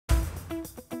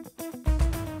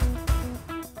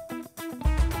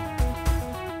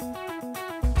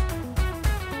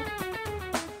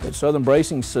At Southern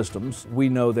Bracing Systems, we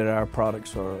know that our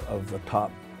products are of the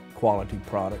top quality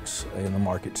products in the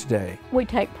market today. We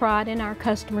take pride in our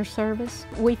customer service.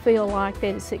 We feel like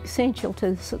that it's essential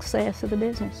to the success of the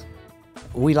business.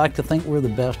 We like to think we're the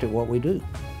best at what we do,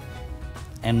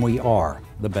 and we are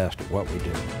the best at what we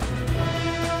do.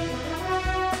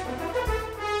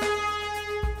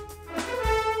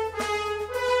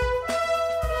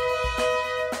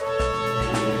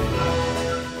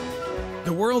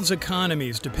 The world's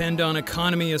economies depend on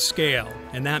economy of scale,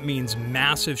 and that means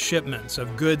massive shipments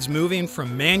of goods moving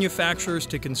from manufacturers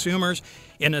to consumers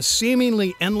in a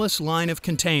seemingly endless line of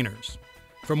containers.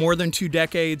 For more than 2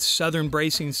 decades, Southern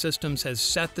Bracing Systems has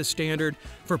set the standard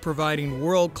for providing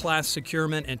world-class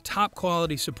securement and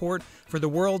top-quality support for the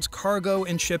world's cargo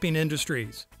and shipping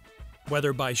industries.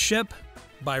 Whether by ship,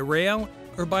 by rail,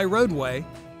 or by roadway,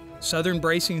 Southern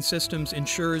Bracing Systems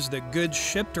ensures that goods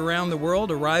shipped around the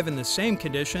world arrive in the same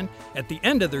condition at the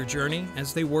end of their journey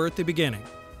as they were at the beginning.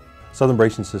 Southern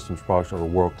Bracing Systems products are a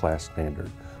world-class standard.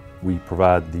 We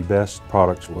provide the best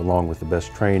products along with the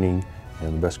best training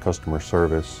and the best customer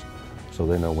service, so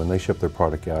they know when they ship their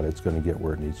product out, it's going to get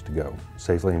where it needs to go,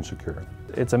 safely and secure.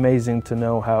 It's amazing to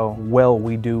know how well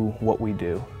we do what we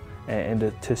do,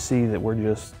 and to see that we're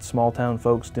just small-town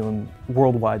folks doing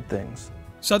worldwide things.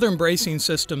 Southern Bracing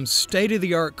Systems'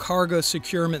 state-of-the-art cargo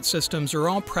securement systems are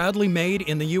all proudly made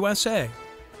in the USA.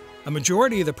 A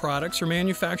majority of the products are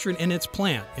manufactured in its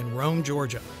plant in Rome,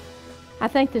 Georgia. I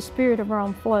think the spirit of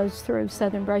Rome flows through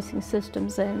Southern Bracing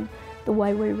Systems and the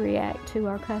way we react to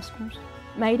our customers.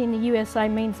 Made in the USA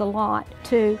means a lot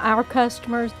to our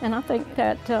customers, and I think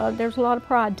that there's a lot of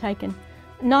pride taken,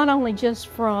 not only just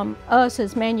from us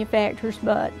as manufacturers,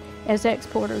 but as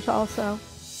exporters also.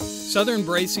 Southern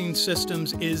Bracing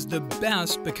Systems is the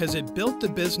best because it built the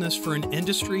business for an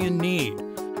industry in need.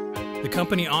 The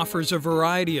company offers a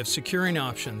variety of securing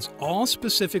options, all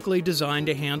specifically designed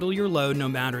to handle your load no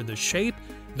matter the shape,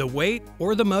 the weight,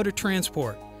 or the mode of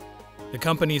transport. The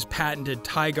company's patented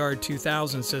Ty-Gard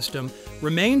 2000 system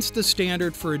remains the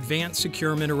standard for advanced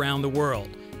securement around the world.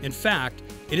 In fact,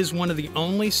 it is one of the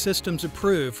only systems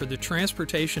approved for the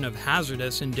transportation of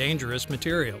hazardous and dangerous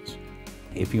materials.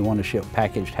 If you want to ship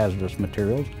packaged hazardous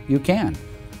materials, you can,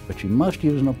 but you must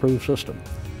use an approved system.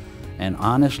 And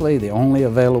honestly, the only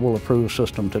available approved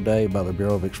system today by the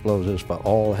Bureau of Explosives for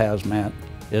all hazmat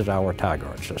is our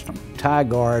Ty-Gard system.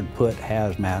 Ty-Gard put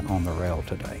hazmat on the rail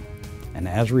today. And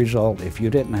as a result, if you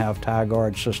didn't have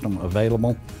Ty-Gard system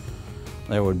available,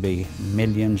 there would be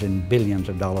millions and billions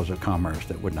of dollars of commerce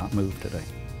that would not move today.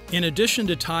 In addition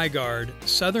to Ty-Gard,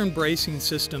 Southern Bracing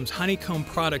Systems' Honeycomb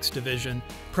Products Division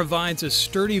provides a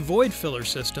sturdy void filler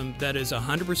system that is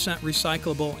 100%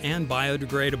 recyclable and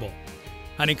biodegradable.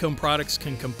 Honeycomb products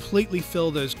can completely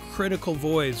fill those critical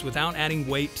voids without adding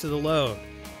weight to the load.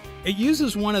 It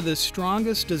uses one of the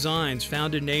strongest designs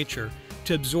found in nature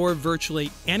to absorb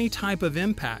virtually any type of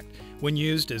impact when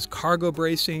used as cargo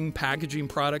bracing, packaging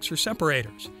products, or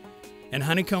separators. And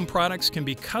Honeycomb products can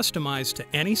be customized to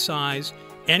any size,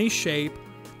 any shape,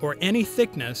 or any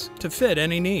thickness to fit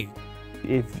any need.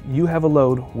 If you have a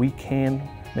load, we can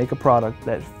make a product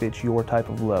that fits your type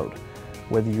of load.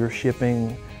 Whether you're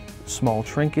shipping small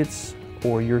trinkets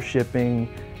or you're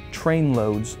shipping train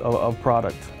loads of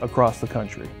product across the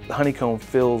country. The Honeycomb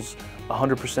fills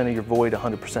 100% of your void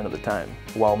 100% of the time,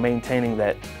 while maintaining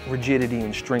that rigidity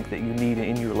and strength that you need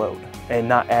in your load, and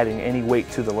not adding any weight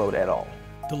to the load at all.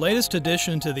 The latest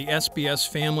addition to the SBS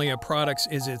family of products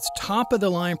is its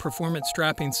top-of-the-line performance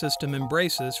strapping system and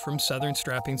braces from Southern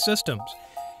Strapping Systems.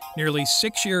 Nearly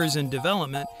 6 years in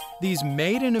development, these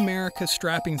made-in-America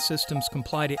strapping systems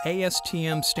comply to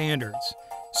ASTM standards.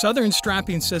 Southern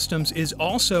Strapping Systems is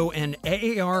also an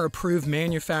AAR Approved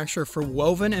manufacturer for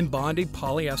woven and bonded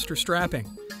polyester strapping.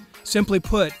 Simply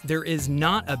put, there is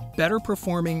not a better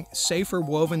performing, safer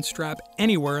woven strap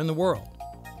anywhere in the world.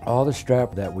 All the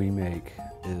strap that we make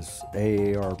is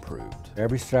AAR approved.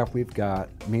 Every strap we've got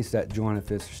meets that joint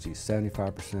efficiency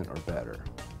 75% or better.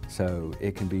 So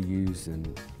it can be used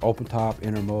in open top,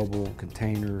 intermodal,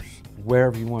 containers,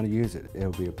 wherever you want to use it,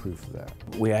 it'll be approved for that.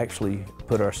 We actually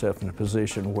put ourselves in a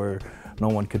position where no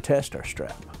one could test our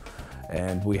strap.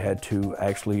 And we had to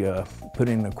actually put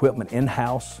in equipment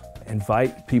in-house,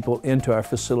 invite people into our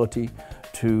facility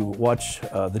to watch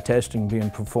the testing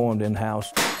being performed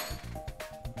in-house.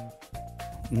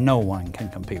 No one can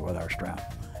compete with our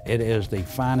strap. It is the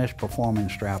finest performing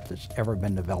strap that's ever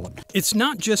been developed. It's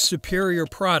not just superior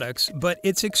products, but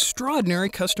it's extraordinary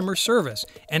customer service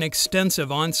and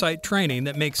extensive on-site training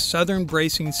that makes Southern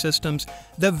Bracing Systems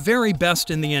the very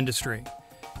best in the industry.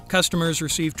 Customers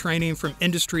receive training from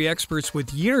industry experts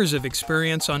with years of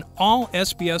experience on all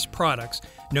SBS products,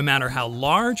 no matter how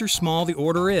large or small the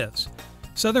order is.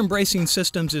 Southern Bracing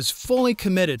Systems is fully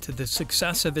committed to the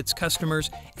success of its customers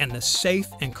and the safe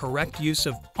and correct use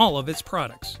of all of its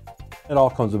products. It all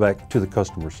comes back to the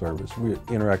customer service. We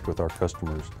interact with our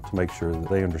customers to make sure that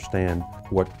they understand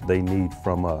what they need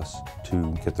from us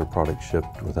to get their product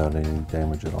shipped without any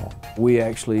damage at all. We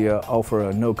actually offer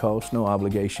a no-cost,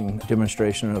 no-obligation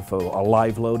demonstration of a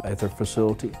live load at their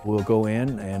facility. We'll go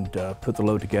in and put the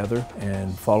load together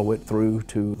and follow it through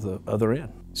to the other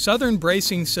end. Southern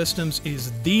Bracing Systems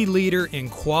is the leader in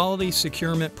quality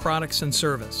securement products and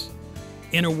service.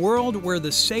 In a world where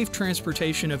the safe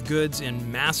transportation of goods in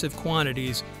massive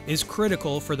quantities is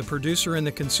critical for the producer and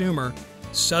the consumer,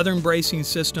 Southern Bracing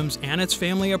Systems and its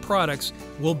family of products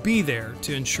will be there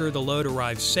to ensure the load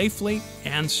arrives safely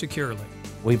and securely.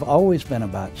 We've always been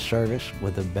about service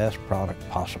with the best product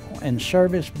possible, and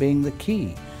service being the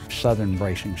key. Southern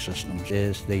Bracing Systems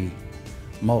is the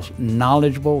most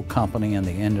knowledgeable company in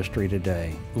the industry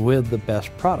today, with the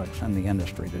best products in the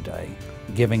industry today,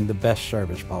 giving the best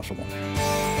service possible.